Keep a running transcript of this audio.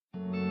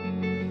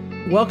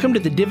Welcome to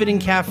the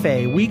Dividend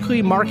Cafe,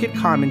 weekly market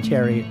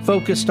commentary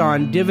focused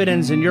on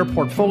dividends in your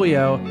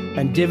portfolio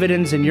and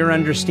dividends in your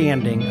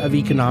understanding of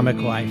economic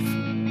life.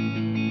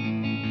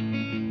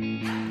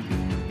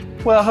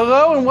 Well,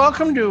 hello and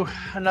welcome to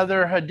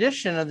another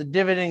edition of the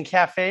Dividend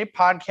Cafe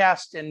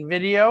podcast and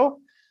video.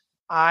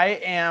 I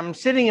am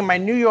sitting in my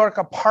New York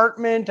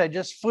apartment. I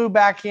just flew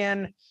back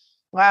in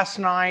last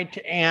night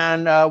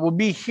and will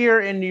be here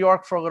in New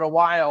York for a little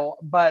while,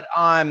 but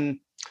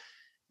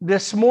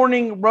this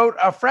morning wrote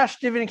a fresh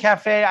Dividend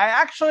Cafe. I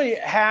actually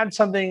had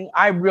something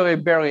I really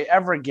barely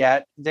ever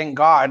get, thank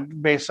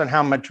God, based on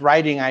how much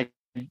writing I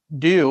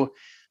do.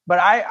 But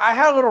I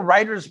had a little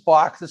writer's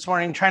block this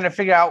morning trying to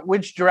figure out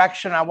which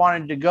direction I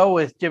wanted to go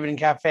with Dividend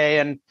Cafe.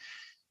 And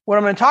what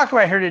I'm going to talk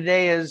about here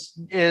today is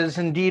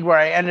indeed where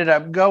I ended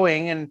up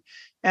going.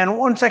 And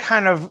once I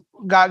kind of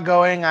got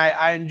going,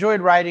 I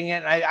enjoyed writing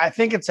it. I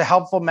think it's a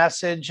helpful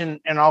message, and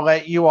I'll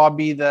let you all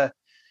be the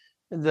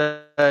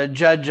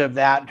judge of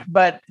that.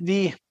 But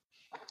the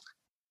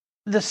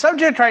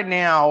subject right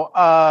now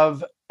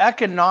of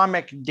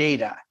economic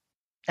data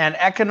and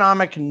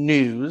economic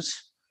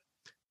news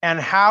and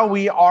how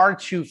we are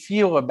to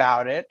feel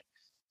about it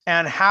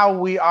and how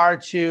we are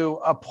to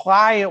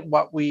apply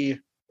what we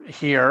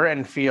hear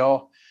and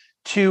feel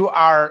to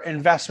our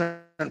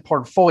investment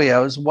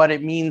portfolios, what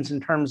it means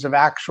in terms of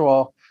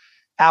actual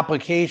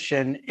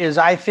application is,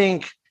 I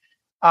think,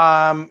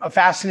 a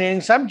fascinating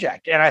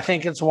subject. And I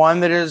think it's one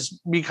that is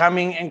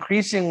becoming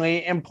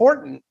increasingly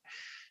important.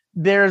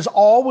 There's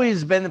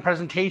always been the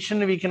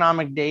presentation of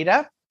economic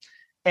data.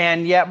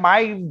 And yet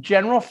my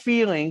general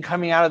feeling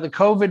coming out of the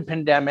COVID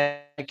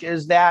pandemic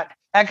is that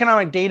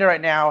economic data right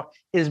now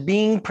is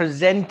being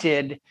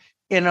presented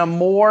in a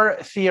more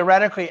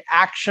theoretically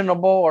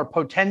actionable or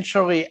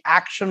potentially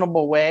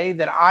actionable way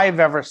than I've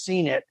ever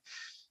seen it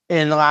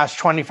in the last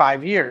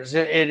 25 years.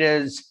 It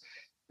is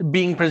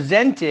being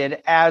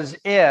presented as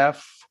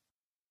if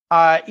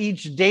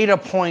each data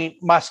point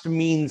must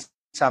mean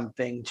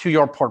something to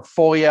your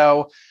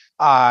portfolio,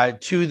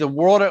 to the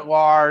world at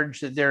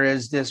large, that there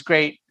is this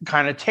great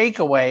kind of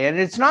takeaway. And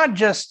it's not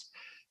just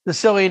the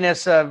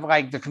silliness of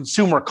like the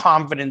consumer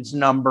confidence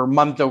number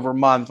month over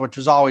month, which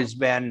has always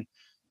been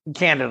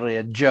candidly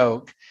a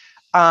joke,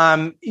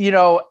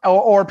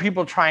 or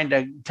people trying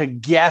to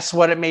guess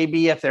what it may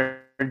be if they're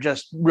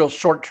just real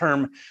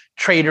short-term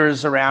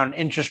traders around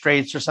interest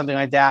rates or something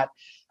like that.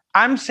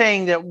 I'm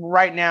saying that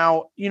right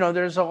now,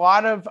 there's a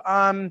lot of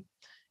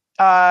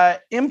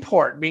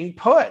import being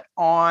put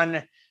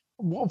on,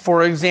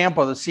 for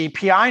example, the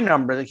CPI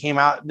number that came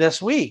out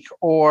this week,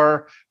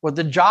 or what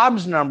the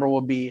jobs number will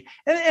be.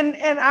 And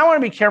I want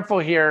to be careful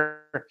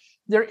here.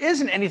 There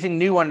isn't anything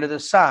new under the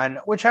sun,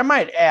 which I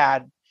might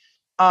add.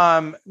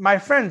 My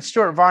friend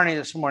Stuart Varney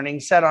this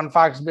morning said on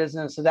Fox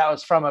Business that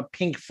was from a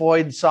Pink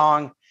Floyd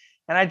song.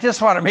 And I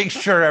just want to make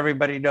sure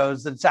everybody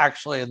knows that it's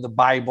actually in the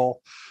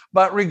Bible.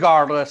 But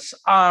regardless,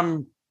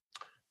 there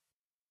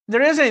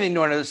isn't anything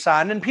new under the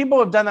sun. And people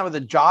have done that with the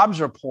jobs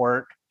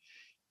report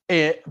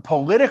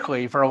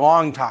politically for a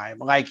long time.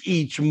 Like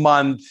each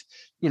month,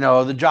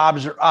 the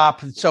jobs are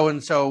up,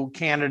 so-and-so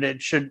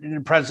president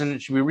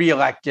should be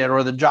reelected,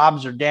 or the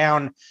jobs are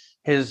down,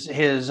 his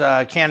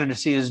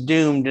candidacy is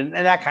doomed, and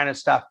that kind of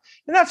stuff.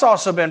 And that's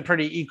also been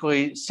pretty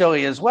equally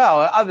silly as well,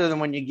 other than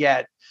when you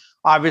get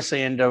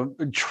obviously into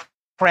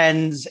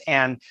trends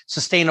and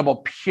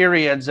sustainable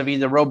periods of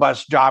either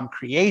robust job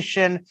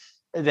creation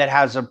that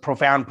has a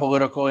profound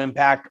political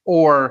impact,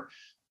 or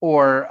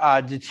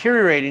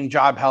deteriorating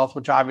job health,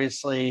 which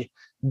obviously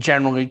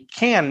generally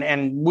can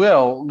and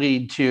will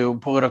lead to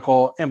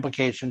political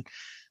implication.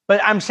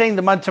 But I'm saying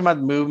the month-to-month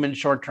movement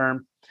short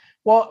term.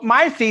 Well,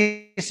 my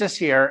thesis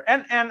here,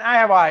 and I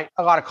have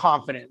a lot of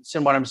confidence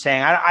in what I'm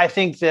saying. I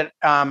think that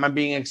I'm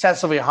being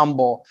excessively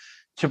humble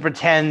to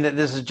pretend that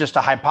this is just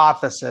a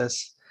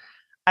hypothesis.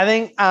 I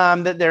think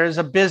that there is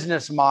a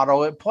business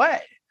model at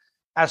play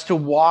as to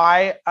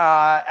why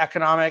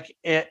economic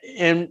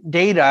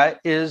data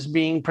is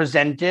being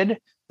presented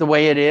the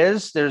way it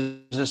is. There's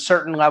a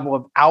certain level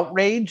of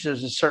outrage.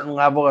 There's a certain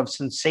level of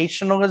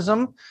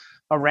sensationalism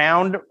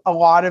around a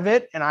lot of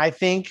it. And I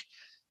think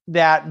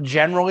that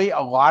generally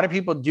a lot of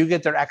people do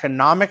get their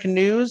economic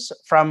news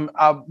from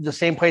the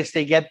same place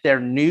they get their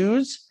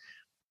news.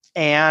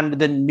 And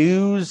the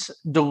news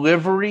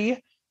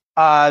delivery,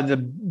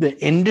 the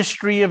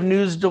industry of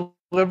news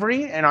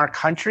delivery in our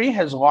country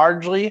has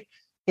largely,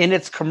 in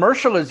its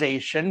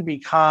commercialization,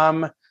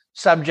 become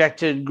subject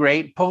to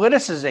great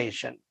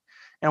politicization.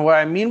 And what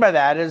I mean by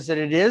that is that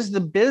it is the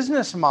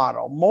business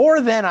model, more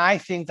than I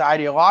think the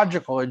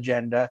ideological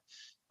agenda,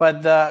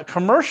 but the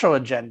commercial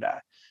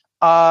agenda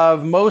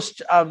of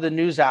most of the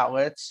news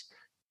outlets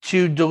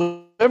to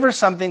deliver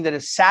something that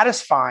is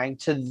satisfying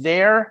to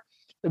their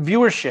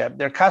viewership,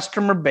 their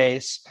customer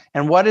base.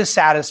 And what is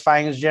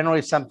satisfying is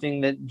generally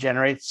something that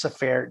generates a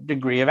fair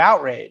degree of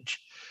outrage.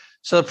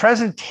 So the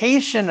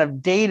presentation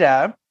of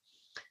data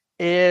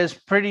is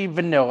pretty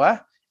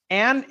vanilla,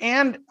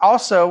 and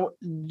also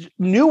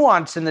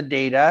nuance in the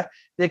data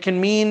that can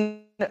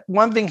mean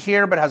one thing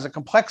here, but has a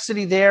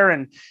complexity there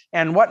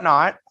and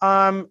whatnot,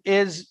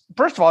 is,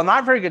 first of all,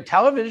 not very good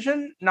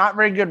television, not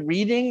very good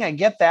reading. I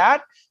get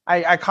that.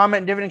 I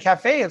comment in Dividend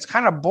Cafe. It's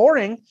kind of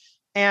boring.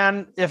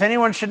 And if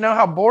anyone should know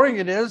how boring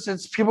it is,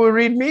 it's people who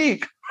read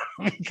me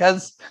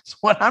because it's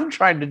what I'm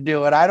trying to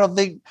do. And I don't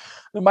think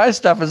my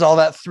stuff is all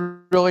that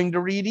thrilling to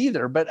read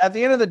either. But at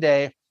the end of the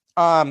day,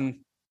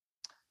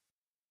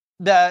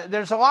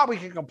 there's a lot we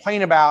can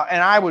complain about,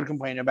 and I would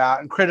complain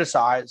about and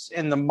criticize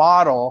in the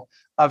model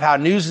of how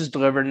news is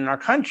delivered in our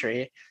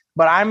country.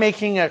 But I'm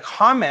making a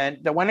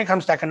comment that when it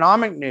comes to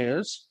economic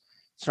news,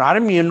 it's not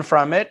immune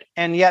from it.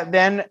 And yet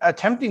then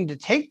attempting to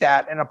take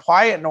that and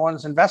apply it in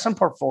one's investment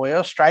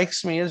portfolio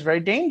strikes me as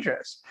very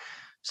dangerous.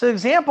 So the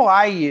example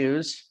I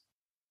use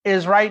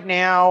is right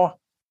now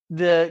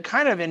the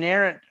kind of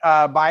inherent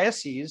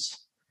biases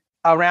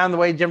around the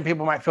way different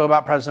people might feel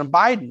about President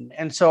Biden.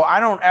 And so I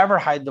don't ever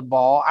hide the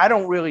ball. I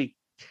don't really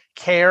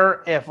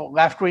care if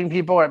left-wing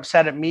people are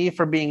upset at me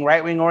for being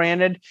right-wing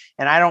oriented.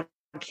 And I don't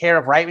care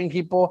if right-wing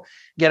people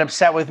get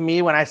upset with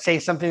me when I say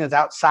something that's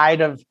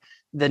outside of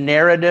the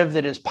narrative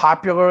that is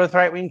popular with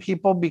right-wing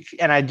people.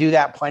 And I do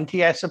that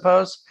plenty, I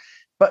suppose.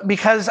 But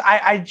because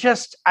I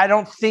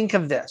don't think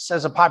of this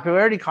as a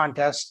popularity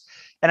contest,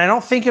 and I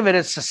don't think of it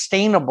as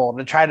sustainable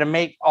to try to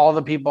make all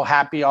the people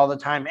happy all the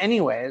time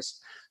anyways.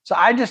 So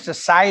I just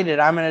decided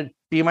I'm going to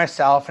be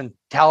myself and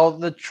tell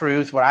the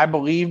truth, what I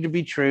believe to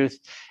be truth,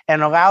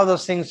 and allow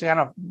those things to kind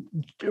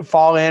of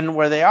fall in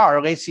where they are.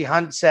 Lacey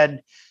Hunt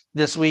said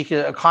this week,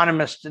 an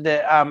economist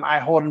that I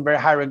hold in very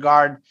high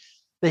regard,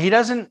 that he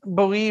doesn't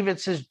believe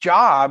it's his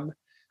job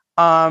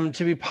to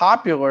be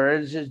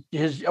popular,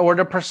 or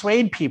to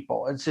persuade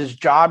people. It's his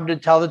job to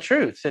tell the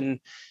truth. And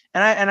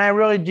I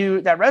really do,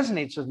 that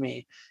resonates with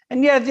me.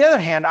 And yet, on the other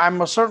hand, I'm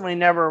most certainly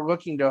never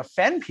looking to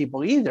offend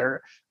people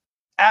either.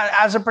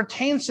 As it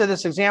pertains to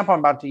this example I'm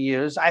about to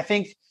use, I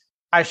think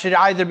I should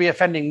either be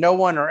offending no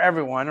one or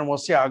everyone, and we'll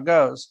see how it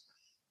goes.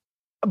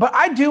 But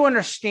I do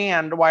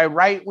understand why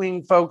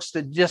right-wing folks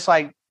that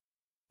dislike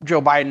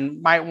Joe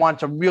Biden might want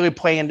to really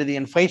play into the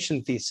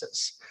inflation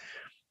thesis,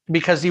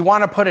 because you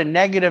want to put a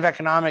negative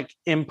economic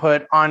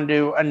input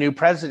onto a new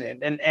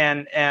president.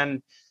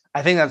 And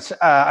I think that's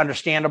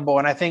understandable.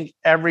 And I think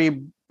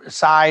every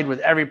side with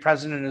every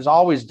president has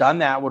always done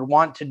that, would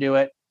want to do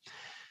it.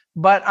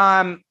 But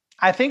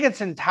I think it's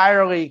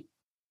entirely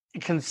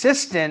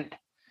consistent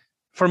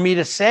for me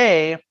to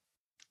say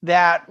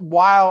that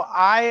while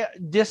I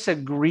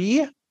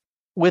disagree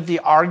with the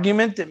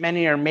argument that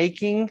many are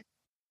making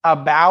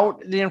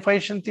about the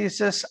inflation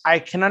thesis, I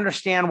can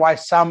understand why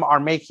some are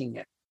making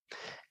it.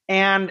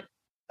 And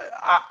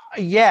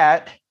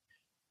yet,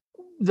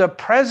 the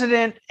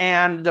president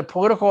and the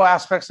political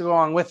aspects that go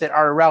along with it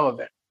are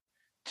irrelevant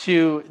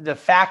to the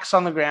facts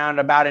on the ground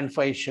about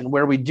inflation,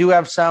 where we do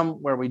have some,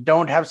 where we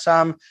don't have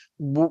some,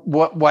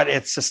 what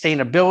its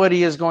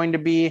sustainability is going to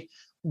be,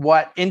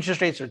 what interest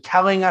rates are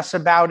telling us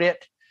about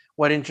it,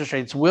 what interest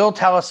rates will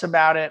tell us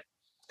about it.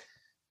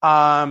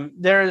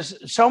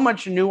 There's so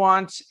much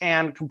nuance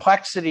and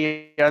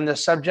complexity on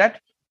this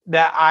subject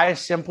that I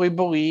simply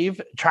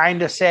believe trying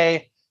to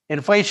say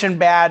inflation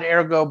bad,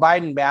 ergo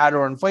Biden bad,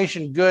 or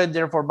inflation good,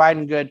 therefore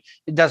Biden good,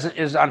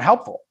 is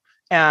unhelpful.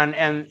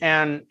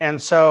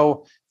 And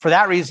so for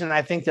that reason,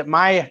 I think that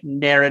my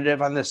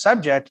narrative on this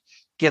subject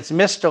gets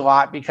missed a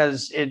lot,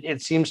 because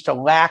it seems to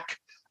lack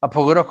a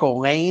political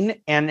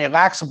lane, and it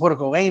lacks a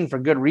political lane for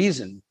good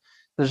reason.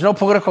 There's no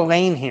political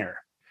lane here.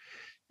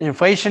 The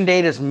inflation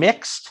data is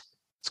mixed.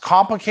 It's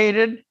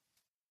complicated.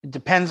 It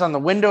depends on the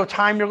window of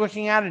time you're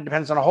looking at. It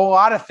depends on a whole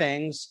lot of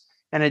things.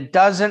 And it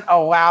doesn't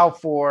allow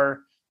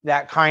for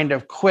that kind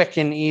of quick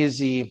and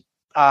easy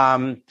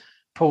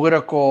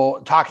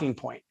political talking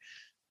point.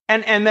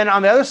 And then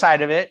on the other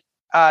side of it,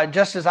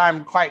 just as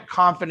I'm quite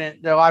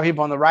confident that a lot of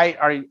people on the right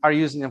are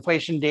using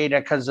inflation data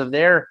because of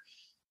their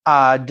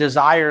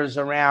desires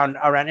around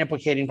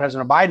implicating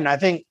President Biden, I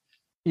think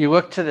you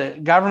look to the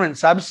government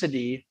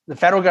subsidy, the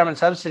federal government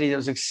subsidy that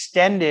was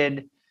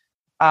extended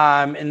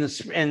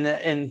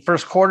in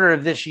first quarter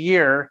of this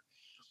year,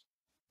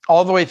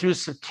 all the way through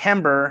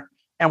September,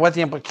 and what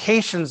the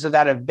implications of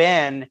that have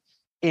been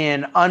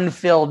in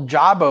unfilled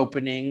job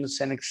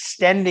openings and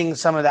extending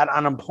some of that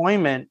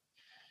unemployment.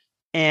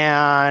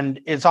 And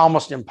it's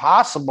almost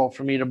impossible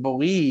for me to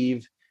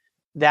believe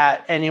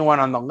that anyone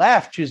on the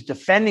left who's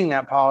defending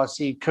that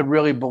policy could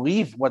really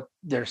believe what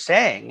they're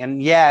saying.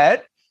 And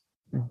yet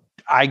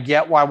I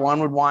get why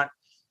one would want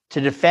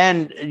to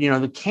defend,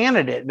 the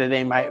candidate that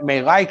they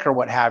may like or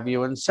what have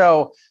you. And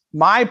so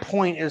my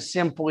point is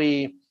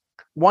simply,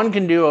 one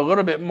can do a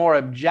little bit more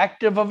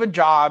objective of a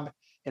job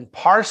in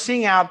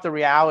parsing out the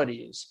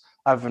realities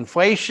of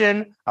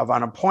inflation, of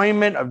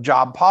unemployment, of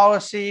job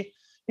policy.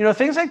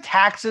 Things like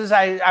taxes,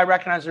 I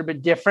recognize are a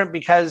bit different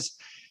because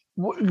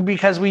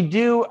we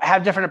do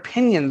have different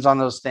opinions on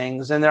those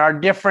things. And there are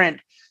different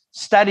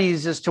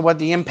studies as to what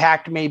the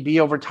impact may be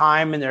over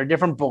time. And there are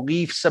different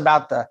beliefs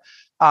about the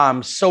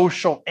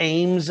social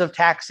aims of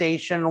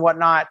taxation and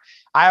whatnot.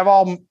 I have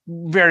all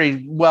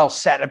very well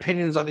set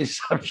opinions on these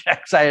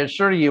subjects, I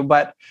assure you.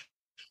 But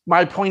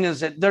my point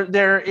is that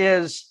there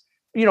is,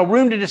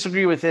 room to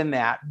disagree within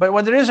that. But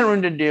what there isn't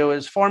room to do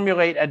is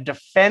formulate a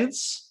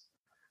defense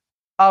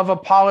of a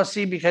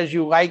policy because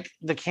you like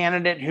the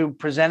candidate who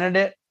presented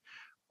it,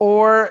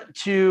 or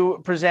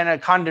to present a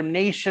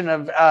condemnation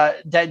of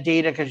that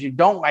data because you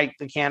don't like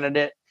the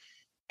candidate.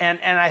 And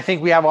I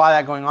think we have a lot of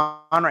that going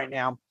on right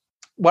now.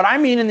 What I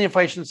mean in the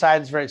inflation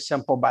side is very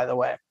simple, by the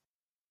way.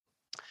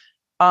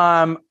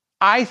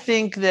 I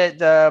think that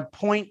the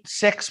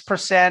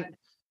 0.6%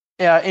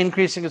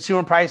 increase in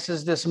consumer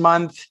prices this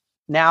month,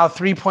 now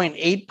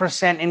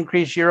 3.8%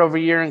 increase year over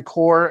year in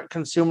core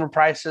consumer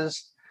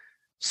prices,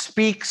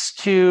 speaks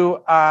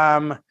to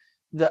a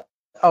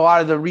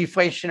lot of the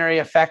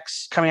reflationary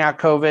effects coming out of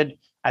COVID.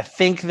 I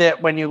think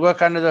that when you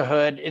look under the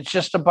hood, it's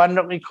just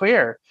abundantly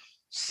clear.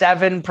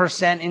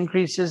 7%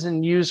 increases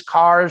in used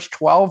cars,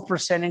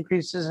 12%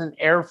 increases in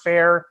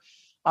airfare,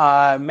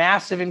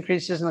 massive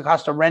increases in the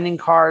cost of renting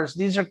cars.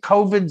 These are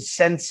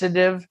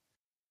COVID-sensitive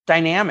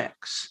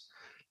dynamics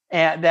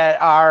and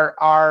that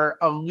are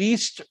at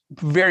least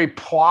very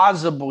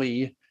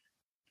plausibly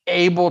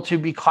able to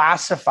be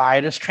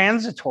classified as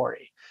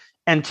transitory.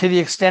 And to the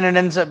extent it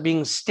ends up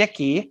being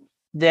sticky,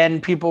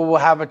 then people will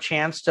have a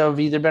chance to have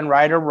either been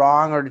right or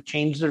wrong or to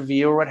change their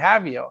view or what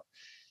have you.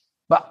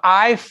 But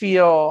I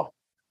feel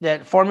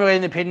that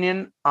formulating the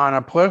opinion on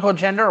a political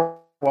agenda,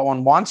 or what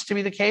one wants to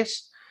be the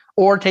case,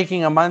 or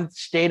taking a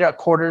month's data, a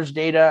quarter's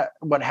data,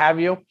 what have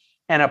you,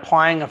 and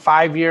applying a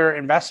 5-year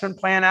investment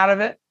plan out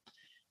of it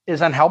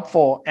is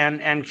unhelpful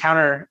and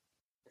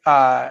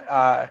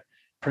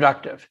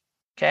counterproductive.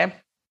 Okay.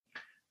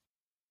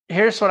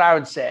 Here's what I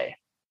would say.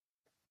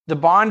 The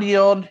bond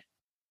yield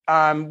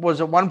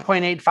was at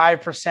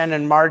 1.85%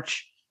 in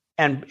March,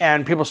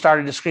 and people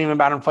started to scream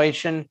about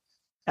inflation.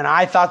 And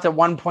I thought that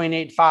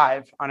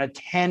 1.85 on a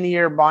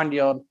 10-year bond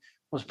yield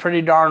was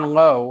pretty darn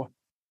low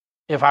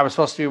if I was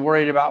supposed to be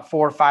worried about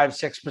 4, 5,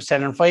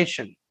 6%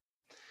 inflation.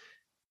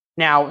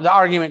 Now, the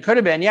argument could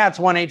have been, yeah, it's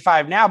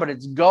 1.85 now, but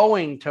it's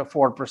going to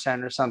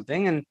 4% or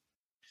something. And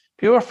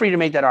people are free to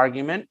make that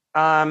argument.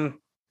 Now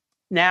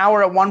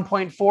we're at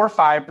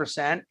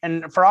 1.45%.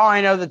 And for all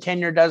I know, the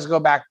 10-year does go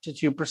back to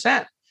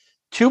 2%.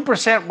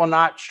 2% will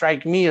not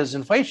strike me as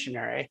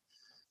inflationary.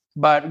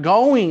 But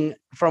going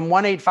from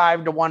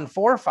 1.85 to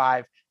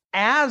 1.45,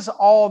 as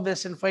all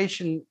this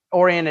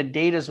inflation-oriented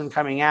data has been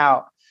coming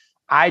out,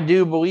 I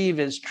do believe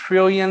is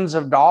trillions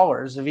of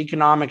dollars of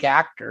economic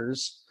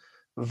actors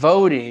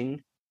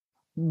voting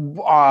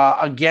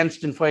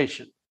against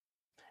inflation.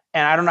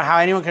 And I don't know how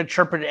anyone can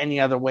interpret it any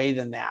other way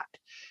than that.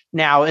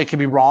 Now, it could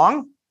be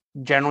wrong.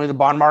 Generally, the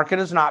bond market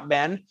has not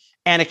been,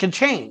 and it can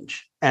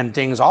change, and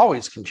things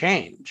always can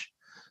change.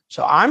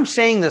 So I'm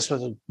saying this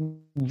with a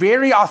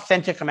very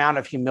authentic amount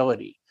of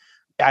humility.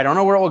 I don't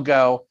know where it will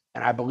go,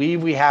 and I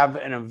believe we have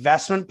an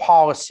investment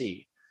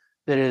policy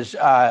that is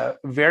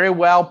very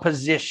well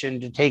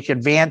positioned to take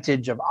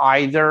advantage of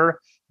either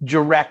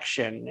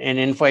direction in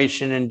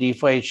inflation and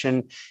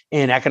deflation,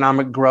 in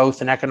economic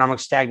growth and economic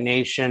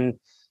stagnation,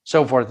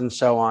 so forth and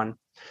so on.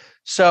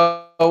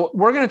 So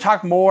we're going to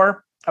talk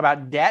more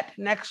about debt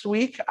next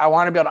week. I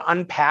want to be able to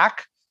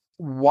unpack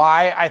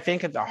why I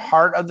think at the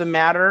heart of the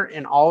matter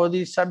in all of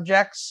these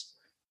subjects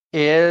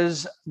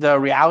is the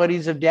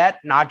realities of debt,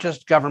 not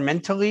just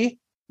governmentally,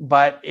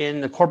 but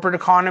in the corporate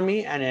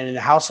economy and in the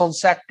household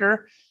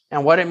sector,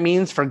 and what it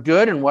means for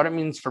good and what it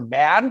means for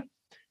bad.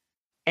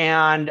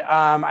 And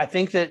I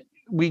think that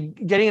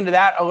getting into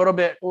that a little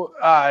bit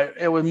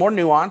with more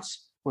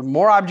nuance, with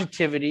more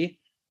objectivity,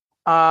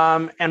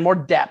 and more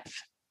depth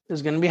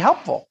is going to be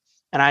helpful.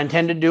 And I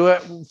intend to do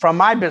it from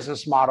my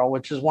business model,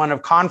 which is one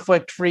of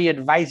conflict-free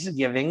advice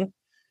giving.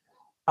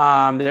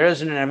 There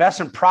isn't an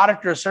investment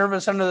product or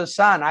service under the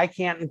sun I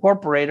can't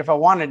incorporate if I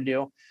wanted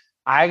to.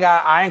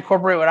 I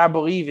incorporate what I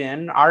believe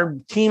in. Our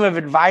team of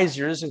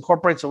advisors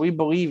incorporates what we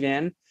believe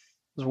in.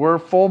 Because we're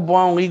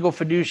full-blown legal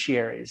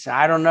fiduciaries.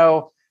 I don't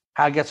know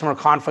how it gets more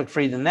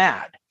conflict-free than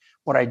that.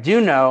 What I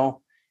do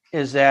know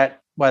is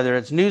that whether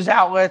it's news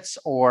outlets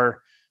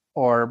or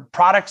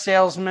product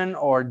salesmen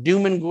or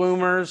doom and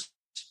gloomers,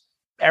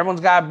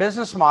 everyone's got a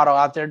business model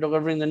out there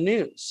delivering the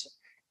news.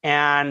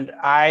 And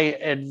I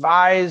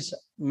advise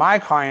my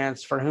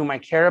clients, for whom I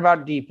care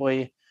about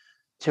deeply,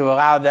 to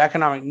allow the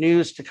economic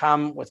news to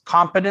come with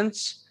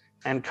competence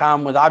and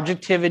come with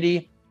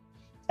objectivity,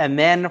 and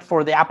then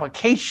for the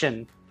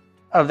application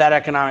of that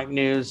economic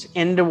news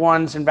into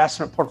one's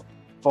investment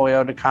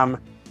portfolio to come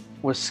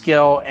with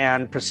skill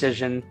and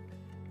precision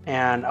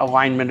and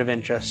alignment of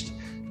interest.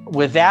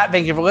 With that,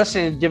 thank you for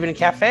listening to Dividend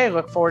Cafe.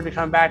 Look forward to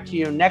coming back to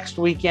you next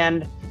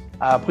weekend.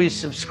 Please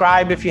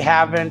subscribe if you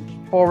haven't,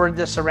 forward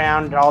this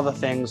around, all the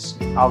things.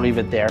 I'll leave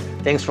it there.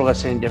 Thanks for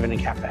listening to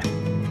Dividend Cafe.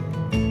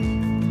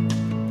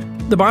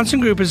 The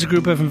Bahnsen Group is a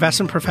group of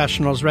investment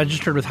professionals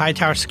registered with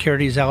Hightower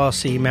Securities,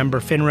 LLC, member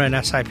FINRA and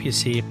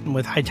SIPC, and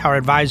with Hightower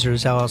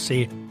Advisors,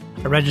 LLC,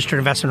 a registered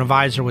investment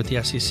advisor with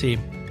the SEC.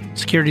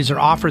 Securities are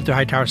offered through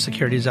Hightower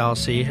Securities,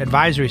 LLC.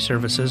 Advisory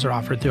services are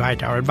offered through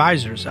Hightower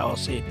Advisors,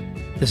 LLC.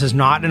 This is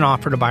not an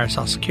offer to buy or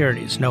sell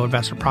securities. No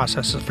investment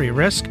process is free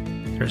risk.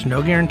 There is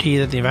no guarantee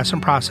that the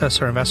investment process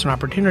or investment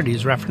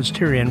opportunities referenced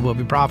herein will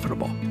be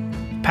profitable.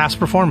 Past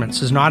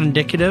performance is not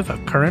indicative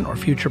of current or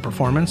future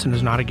performance and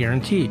is not a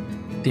guarantee.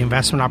 The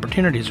investment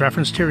opportunities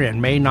referenced herein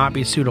may not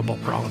be suitable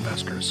for all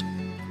investors.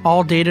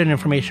 All data and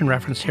information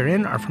referenced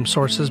herein are from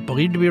sources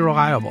believed to be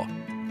reliable.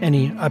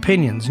 Any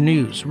opinions,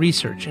 news,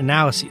 research,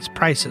 analyses,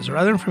 prices, or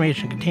other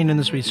information contained in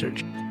this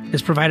research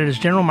is provided as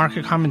general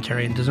market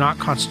commentary and does not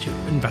constitute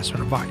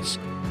investment advice.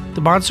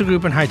 The Bahnsen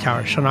Group and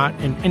Hightower shall not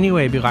in any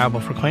way be liable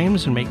for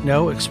claims and make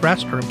no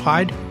expressed or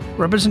implied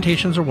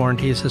representations or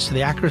warranties as to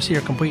the accuracy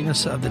or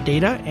completeness of the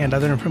data and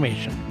other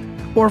information,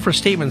 or for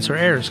statements or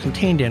errors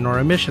contained in or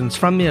omissions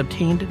from the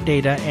obtained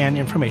data and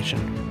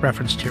information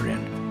referenced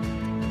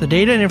herein. The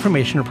data and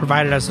information are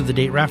provided as of the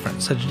date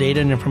referenced. Such data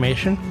and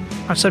information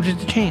are subject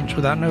to change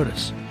without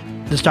notice.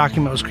 This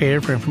document was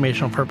created for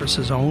informational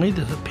purposes only.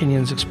 The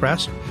opinions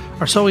expressed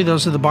are solely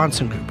those of the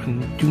Bahnsen Group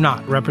and do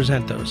not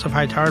represent those of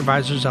Hightower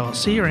Advisors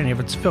LLC or any of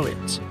its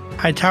affiliates.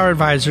 Hightower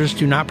Advisors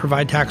do not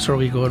provide tax or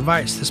legal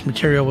advice. This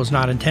material was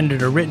not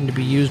intended or written to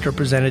be used or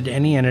presented to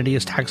any entity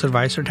as tax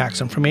advice or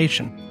tax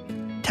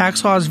information.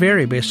 Tax laws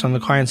vary based on the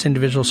client's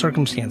individual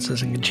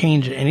circumstances and can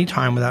change at any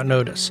time without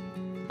notice.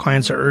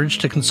 Clients are urged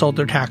to consult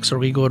their tax or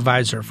legal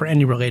advisor for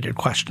any related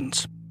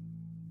questions.